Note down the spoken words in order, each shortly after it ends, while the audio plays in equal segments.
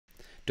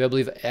Do I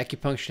believe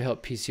acupuncture to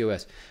help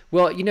PCOS?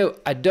 Well, you know,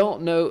 I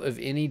don't know of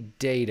any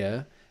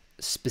data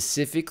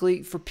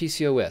specifically for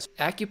PCOS.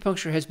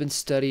 Acupuncture has been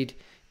studied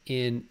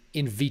in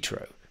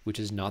vitro, which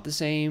is not the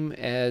same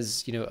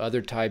as, you know,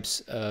 other types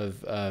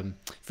of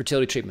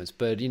fertility treatments,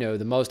 but, you know,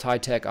 the most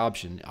high-tech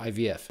option,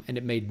 IVF, and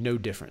it made no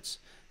difference.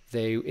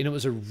 And it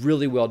was a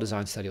really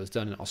well-designed study. It was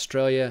done in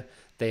Australia.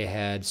 They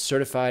had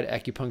certified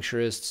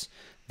acupuncturists.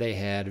 They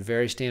had a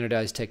very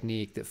standardized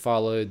technique that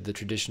followed the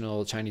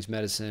traditional Chinese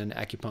medicine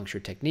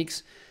acupuncture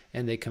techniques,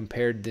 and they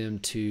compared them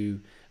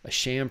to a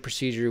sham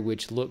procedure,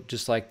 which looked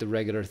just like the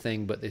regular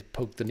thing, but they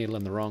poked the needle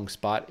in the wrong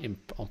spot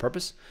on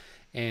purpose,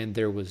 and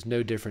there was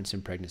no difference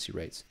in pregnancy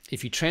rates.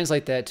 If you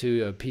translate that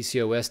to a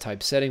PCOS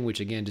type setting,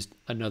 which again, just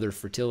another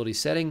fertility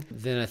setting,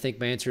 then I think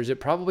my answer is it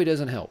probably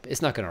doesn't help.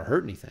 It's not going to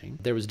hurt anything.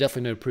 There was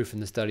definitely no proof in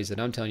the studies that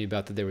I'm telling you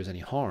about that there was any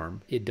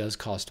harm. It does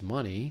cost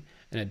money,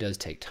 and it does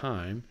take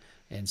time.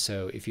 And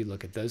so if you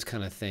look at those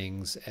kind of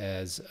things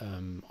as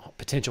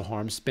potential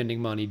harm,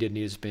 spending money you didn't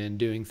need to spend,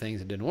 doing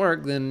things that didn't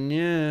work, then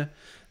yeah.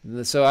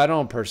 So I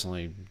don't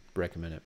personally recommend it.